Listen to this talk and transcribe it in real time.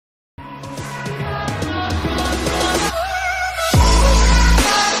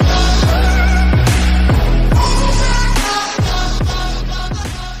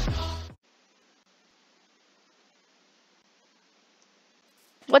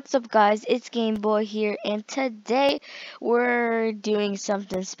What's up, guys? It's Game Boy here, and today we're doing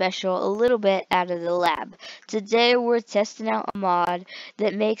something special, a little bit out of the lab. Today we're testing out a mod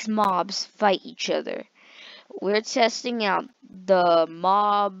that makes mobs fight each other. We're testing out the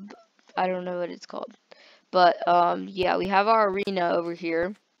mob, I don't know what it's called, but yeah, we have our arena over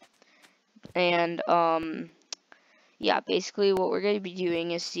here, and yeah, basically what we're going to be doing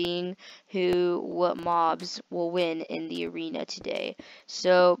is seeing what mobs will win in the arena today.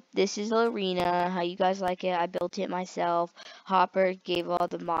 So this is the arena, how you guys like it. I built it myself. Hopper gave all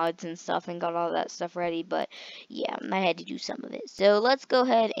the mods and stuff and got all that stuff ready, but yeah, I had to do some of it. So let's go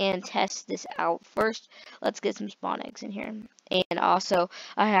ahead and test this out first. Let's get some spawn eggs in here. And also,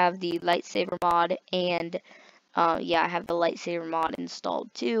 I have the lightsaber mod and yeah, I have the lightsaber mod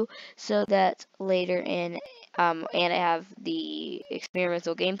installed too, so that later in, and I have the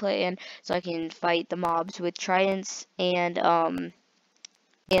experimental gameplay in, so I can fight the mobs with tridents and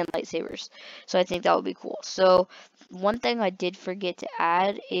lightsabers. So I think that would be cool. So one thing I did forget to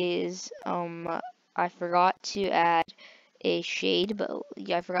add is, I forgot to add a shade, but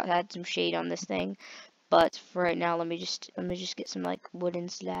yeah, I forgot to add some shade on this thing. But for right now, let me just get some like wooden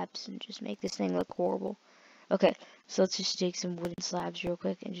slabs and just make this thing look horrible. Okay, so let's just take some wooden slabs real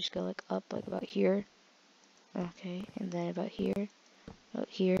quick and just go like up, like about here. Okay, and then about here, and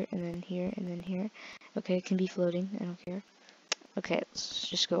then here, and then here. Okay, it can be floating, I don't care. Okay, let's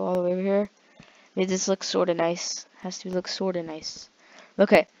just go all the way over here. Made this look sorta nice. Has to look sorta nice.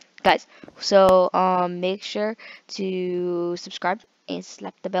 Okay, guys, so make sure to subscribe and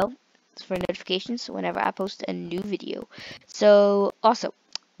slap the bell for notifications whenever I post a new video. So also,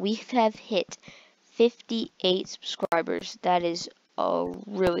 we have hit 58 subscribers. That is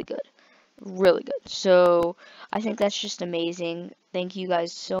really good. Really good. So I think that's just amazing. Thank you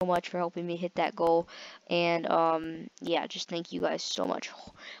guys so much for helping me hit that goal. And yeah, just thank you guys so much.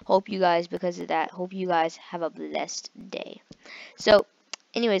 Hope you guys, because of that, hope you guys have a blessed day. So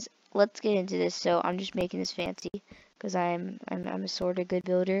anyways, let's get into this. So I'm just making this fancy because I'm a sort of good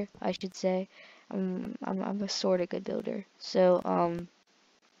builder, I should say. I'm a sort of good builder. So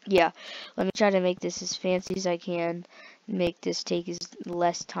yeah, let me try to make this as fancy as I can, make this take as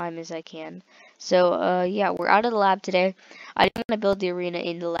less time as I can. So, yeah, we're out of the lab today. I didn't want to build the arena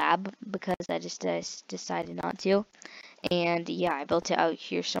in the lab because I just decided not to. And, yeah, I built it out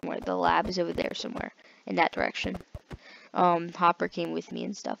here somewhere. The lab is over there somewhere, in that direction. Hopper came with me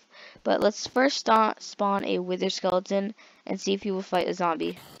and stuff. But let's first spawn a wither skeleton and see if he will fight a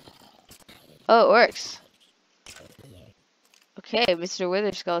zombie. Oh, it works. Okay, Mr.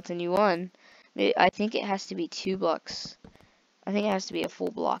 Wither Skeleton, you won. I think it has to be 2 blocks. I think it has to be a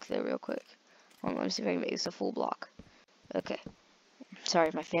full block though, real quick. Hold on, let me see if I can make this a full block. Okay. Sorry,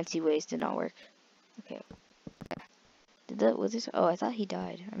 my fancy ways did not work. Okay. Did that Wither? Oh, I thought he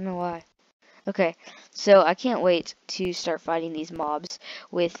died. I don't know why. Okay, so I can't wait to start fighting these mobs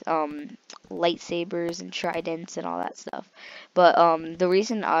with lightsabers and tridents and all that stuff. But the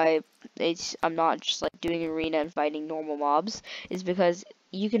reason I'm not just like doing arena and fighting normal mobs is because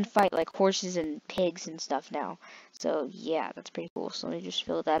you can fight like horses and pigs and stuff now. So yeah, that's pretty cool. So let me just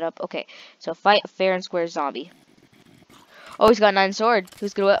fill that up. Okay, so fight a fair and square zombie. Oh, he's got 9 sword.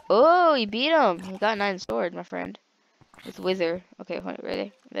 Who's gonna? Oh, you beat him. He got 9 sword, my friend. With wither. Okay,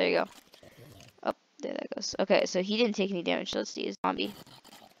 ready? There you go. There that goes. Okay, so he didn't take any damage. So let's see. Zombie.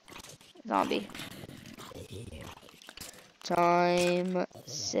 Zombie. Time,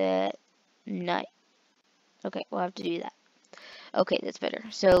 set, night. Okay, we'll have to do that. Okay, that's better.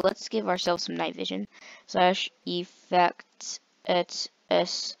 So let's give ourselves some night vision. / effect et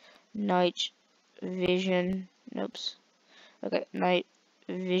s night vision. Nope. Okay, night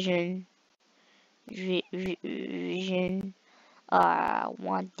vision. Vision.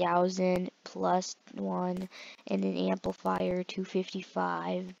 1000 plus 1 and an amplifier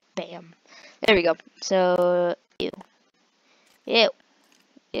 255. Bam. There we go. So ew.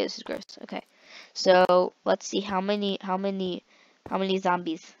 This is gross. Okay. So let's see how many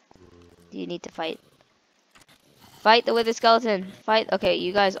zombies do you need to fight? Fight the wither skeleton. Fight. Okay,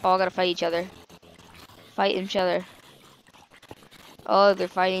 you guys all gotta fight each other. Fight each other. Oh, they're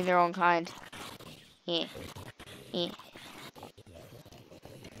fighting their own kind. Eh.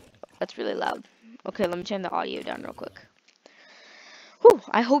 That's really loud. Okay, let me turn the audio down real quick. Whew,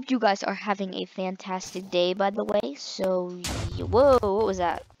 I hope you guys are having a fantastic day, by the way. So, whoa, what was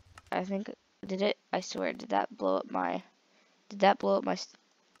that? I think, did it? I swear, did that blow up my,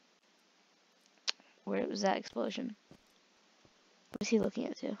 where was that explosion? What was he looking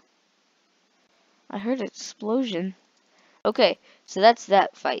at too? I heard an explosion. Okay, so that's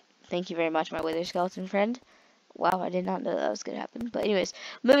that fight. Thank you very much, my wither skeleton friend. Wow, I did not know that was gonna happen. But anyways,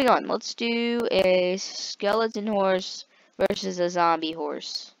 moving on. Let's do a skeleton horse versus a zombie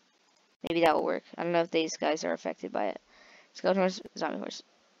horse. Maybe that will work. I don't know if these guys are affected by it. Skeleton horse, zombie horse.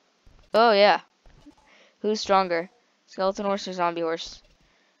 Oh yeah. Who's stronger? Skeleton horse or zombie horse?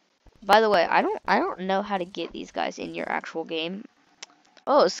 By the way, I don't know how to get these guys in your actual game.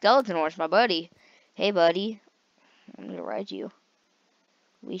 Oh, skeleton horse, my buddy. Hey buddy. I'm gonna ride you.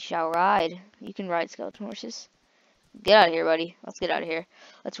 We shall ride. You can ride skeleton horses. Get out of here, buddy. Let's get out of here.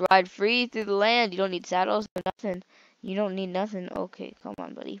 Let's ride free through the land. You don't need saddles or nothing. You don't need nothing. Okay, come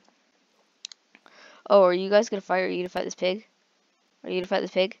on, buddy. Oh, are you guys gonna fight? Or are you gonna fight this pig? Are you gonna fight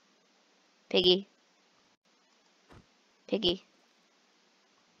this pig? Piggy. Piggy.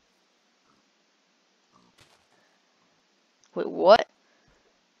 Wait, what?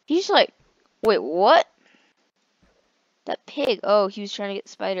 He's like, wait, what? That pig. Oh, he was trying to get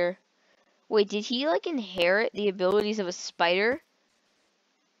the spider. Wait, did he like inherit the abilities of a spider?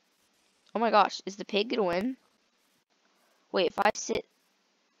 Oh my gosh, is the pig gonna win? Wait, if I sit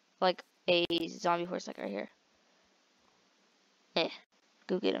like a zombie horse like right here.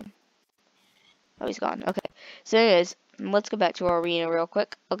 Go get him. Oh, he's gone. Okay. So anyways, let's go back to our arena real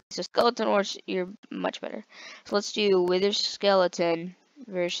quick. Okay, so skeleton horse, you're much better. So let's do wither skeleton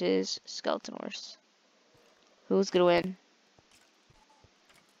versus skeleton horse. Who's gonna win?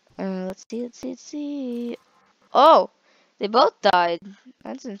 Let's see. Oh, they both died.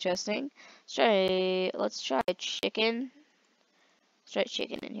 That's interesting. Let's try chicken. Let's try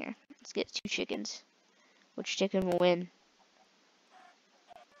chicken in here. Let's get 2 chickens. Which chicken will win?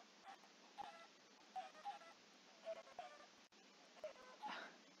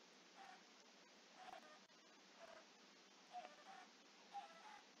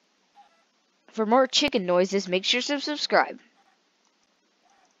 For more chicken noises, make sure to subscribe.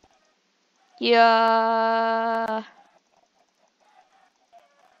 Yeah.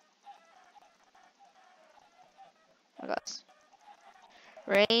 Oh my gosh.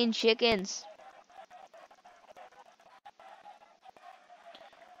 Rain chickens.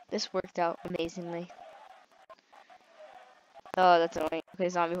 This worked out amazingly. Oh, that's annoying. Okay,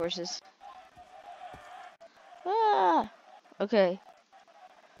 zombie horses. Ah. Okay.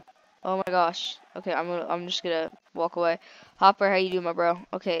 Oh my gosh. Okay, I'm just gonna walk away. Hopper, how you doing, my bro?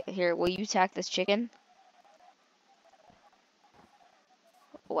 Okay, here, will you attack this chicken?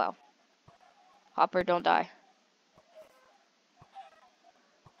 Oh, wow. Hopper, don't die.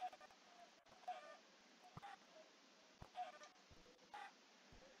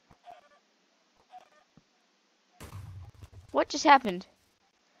 What just happened?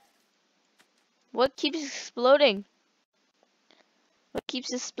 What keeps exploding? What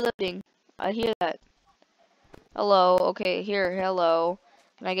keeps exploding? I hear that. Hello. Okay, here. Hello.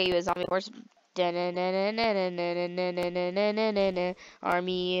 Can I get you a zombie horse?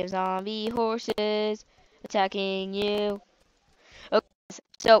 Army of zombie horses attacking you. Okay,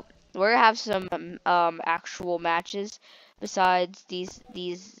 so we're gonna have some actual matches besides these.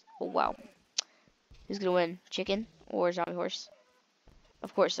 Oh, wow. Who's gonna win? Chicken or zombie horse?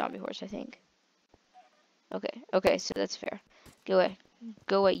 Of course, zombie horse, I think. Okay, so that's fair. Go away.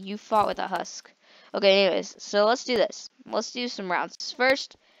 Go away. You fought with a husk. Okay, anyways, so let's do this. Let's do some rounds.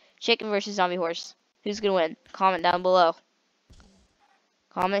 First, chicken versus zombie horse. Who's gonna win? Comment down below.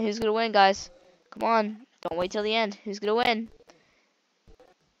 Comment who's gonna win, guys. Come on. Don't wait till the end. Who's gonna win?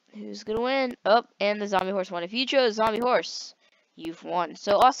 Who's gonna win? Oh, and the zombie horse won. If you chose zombie horse, you've won.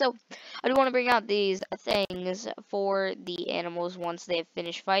 So also, I do want to bring out these things for the animals once they have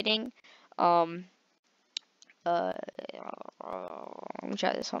finished fighting. Let me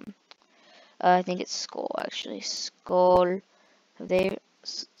try this one. I think it's skull, actually. Skull. Have they...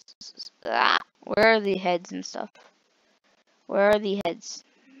 Where are the heads and stuff? Where are the heads?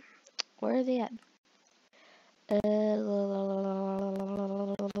 Where are they at?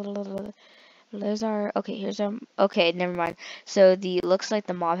 There's our... Okay, here's our... Okay, never mind. So, looks like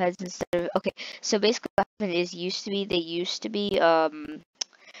the mob heads instead of... Okay, so basically what happened is they used to be,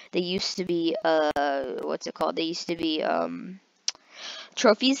 what's it called? They used to be,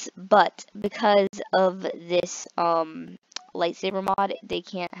 trophies, but because of this lightsaber mod, they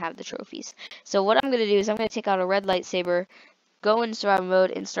can't have the trophies. So what I'm gonna do is I'm gonna take out a red lightsaber, go in survival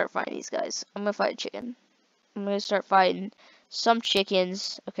mode, and start fighting these guys. I'm gonna fight a chicken. I'm gonna start fighting some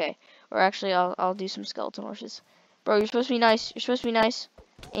chickens. Okay, or actually I'll do some skeleton horses. Bro, you're supposed to be nice. You're supposed to be nice.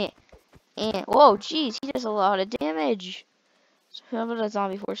 Whoa, jeez, he does a lot of damage. So how about a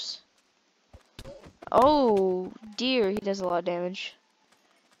zombie horse? Oh dear, he does a lot of damage.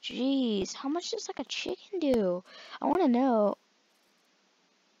 Jeez, how much does like a chicken do? I want to know.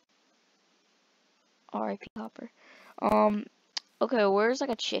 R.I.P. Hopper. Okay, where's like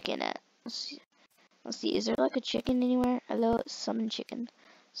a chicken at? Let's see. Let's see. Is there like a chicken anywhere? Hello, summon chicken.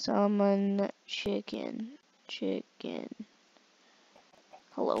 Summon chicken. Chicken.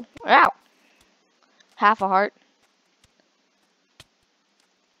 Hello. Ow! Half a heart.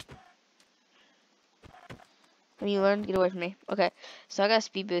 Have you learned? Get away from me. Okay, so I got a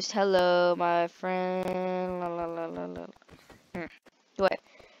speed boost. Hello, my friend. La, la, la, la, la.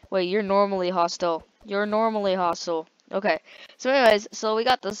 Wait, you're normally hostile. You're normally hostile. Okay. So anyways, so we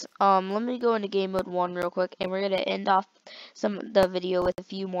got this. Let me go into game mode 1 real quick, and we're gonna end off the video with a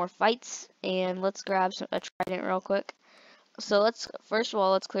few more fights, and let's grab a trident real quick. So first of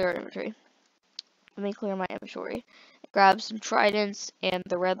all, let's clear our inventory. Let me clear my inventory. Grab some tridents and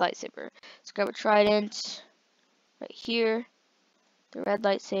the red lightsaber. Let's grab a trident right here. The red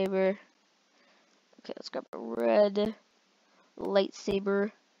lightsaber. Okay, let's grab a red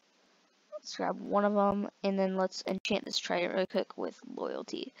lightsaber. Let's grab one of them, and then let's enchant this trident really quick with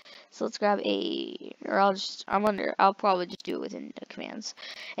loyalty. So let's grab I'll probably just do it within the commands.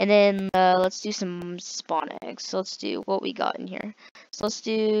 And then let's do some spawn eggs. So let's do what we got in here. So let's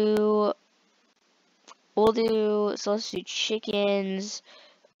do chickens,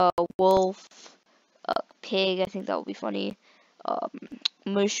 wolf, pig. I think that would be funny.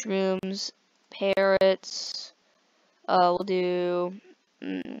 Mushrooms, parrots. We'll do.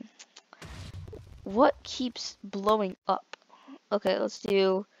 What keeps blowing up? Okay, let's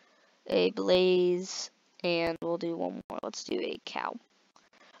do a blaze, and we'll do one more. Let's do a cow.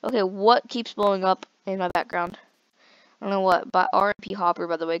 Okay, what keeps blowing up in my background? I don't know what, but R.I.P. Hopper,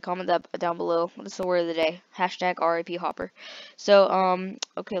 by the way. Comment that down below. What's the word of the day? Hashtag R.I.P. Hopper. So,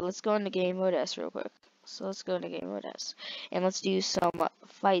 okay, let's go into game mode S real quick. So let's go into game mode S, and let's do some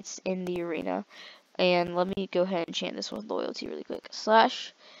fights in the arena. And let me go ahead and enchant this with loyalty really quick.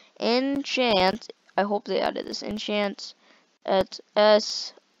 /enchant. I hope they added this. Enchant at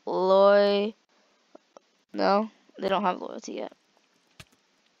S loy. No, they don't have loyalty yet.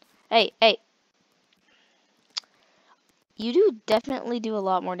 Hey. You definitely do a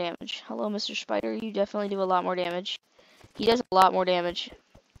lot more damage. Hello, Mr. Spider. You definitely do a lot more damage. He does a lot more damage.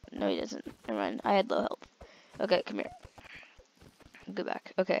 No, he doesn't. Never mind. I had low health. Okay, come here. Go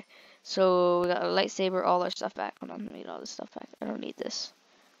back. Okay. So we got a lightsaber, all our stuff back. Hold on, let me get all this stuff back. I don't need this.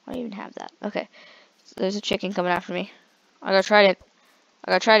 I don't even have that. Okay. So there's a chicken coming after me. I gotta try it.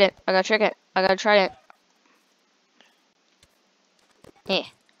 I gotta try it. I gotta trick it. I gotta try it. Okay,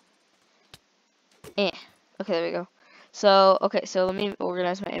 there we go. So, okay, so let me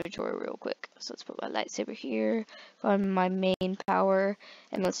organize my inventory real quick. So let's put my lightsaber here, on my main power,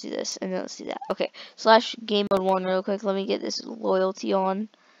 and let's do this, and then let's do that. Okay, /game mode 1 real quick. Let me get this loyalty on,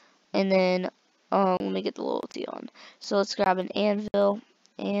 and then let me get the loyalty on. So let's grab an anvil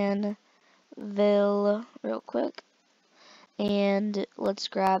real quick, and let's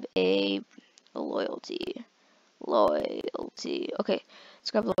grab a loyalty. Okay,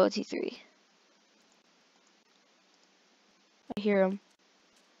 let's grab loyalty 3. I hear him.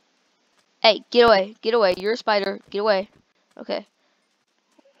 Hey, get away. Get away. You're a spider. Get away. Okay.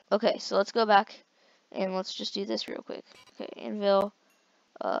 Okay, so let's go back and let's just do this real quick. Okay, anvil,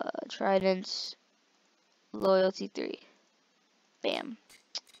 trident, loyalty 3. Bam.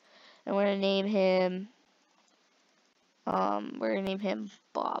 And we're gonna name him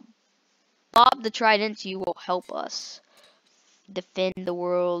Bob. Bob the Trident, you will help us defend the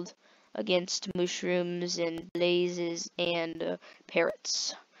world against mushrooms and blazes and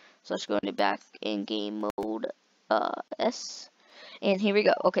parrots. So let's go into back in game mode S. And here we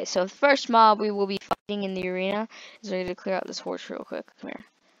go. Okay, so the first mob we will be fighting in the arena is ready to clear out this horse real quick. Come here.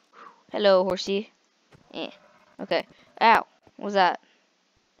 Hello, horsey. Okay. Ow. What was that?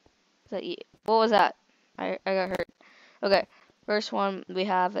 Was that you? What was that? I got hurt. Okay. First one, we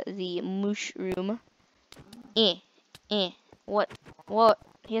have the mushroom. What?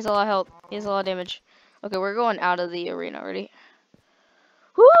 He has a lot of health. He has a lot of damage. Okay, we're going out of the arena. Ready?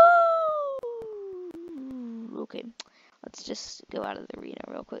 Woo! Okay. Let's just go out of the arena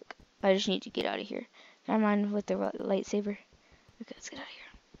real quick. I just need to get out of here. Can I mind with the lightsaber? Okay, let's get out of here.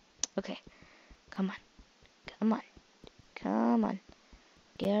 Okay. Come on.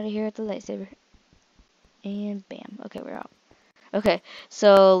 Get out of here with the lightsaber. And bam. Okay, we're out. Okay,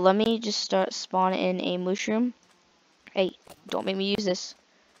 so let me just start spawn in a mushroom. Hey, don't make me use this.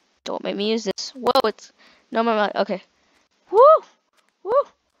 Don't make me use this. Whoa, it's... No, okay. Woo!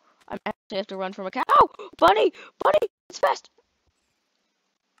 I actually have to run from a cow. Oh, bunny! It's fast!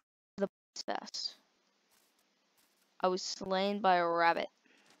 The bunny's fast. I was slain by a rabbit.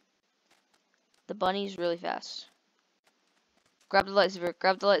 The bunny's really fast. Grab the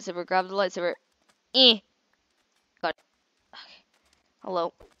lightsaber. Got it. Okay.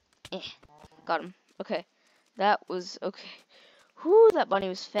 Hello. Got him. Okay. That was okay. Whew, that bunny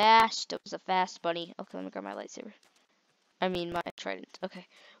was fast. It was a fast bunny. Okay, let me grab my lightsaber. I mean, my trident. Okay,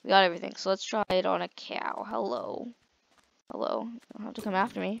 we got everything. So let's try it on a cow. Hello. Hello. You don't have to come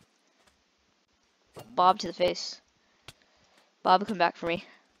after me. Bob to the face. Bob, come back for me.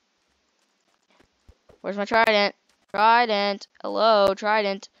 Where's my trident? Trident. Hello,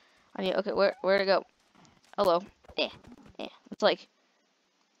 trident. I need. Okay, where to go? Hello. It's like,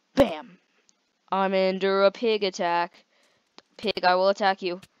 bam. I'm under a pig attack. Pig, I will attack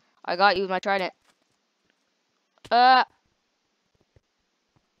you. I got you with my trident. Wow.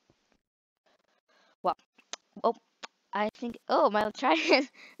 Oh, I think. Oh, my trident.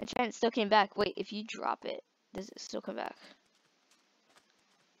 The trident still came back. Wait, if you drop it, does it still come back?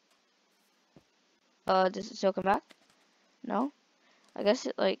 Does it still come back? No? I guess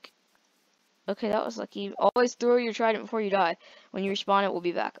it like. Okay, that was lucky. Always throw your trident before you die. When you respawn, it will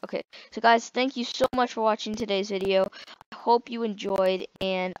be back. Okay, so guys, thank you so much for watching today's video. I hope you enjoyed,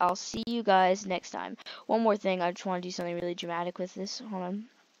 and I'll see you guys next time. One more thing, I just want to do something really dramatic with this. Hold on.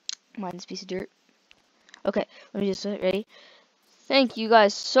 Mine this piece of dirt. Okay, let me just ready. Thank you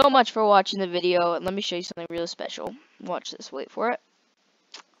guys so much for watching the video, and let me show you something really special. Watch this. Wait for it.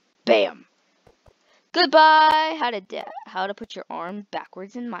 Bam! Goodbye! How to put your arm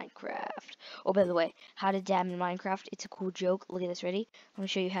backwards in Minecraft. Oh, by the way, how to dab in Minecraft. It's a cool joke. Look at this. Ready? I'm going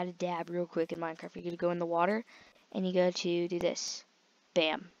to show you how to dab real quick in Minecraft. You're going to go in the water, and you go to do this.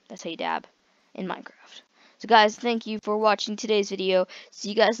 Bam. That's how you dab in Minecraft. So, guys, thank you for watching today's video. See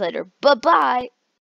you guys later. Bye-bye!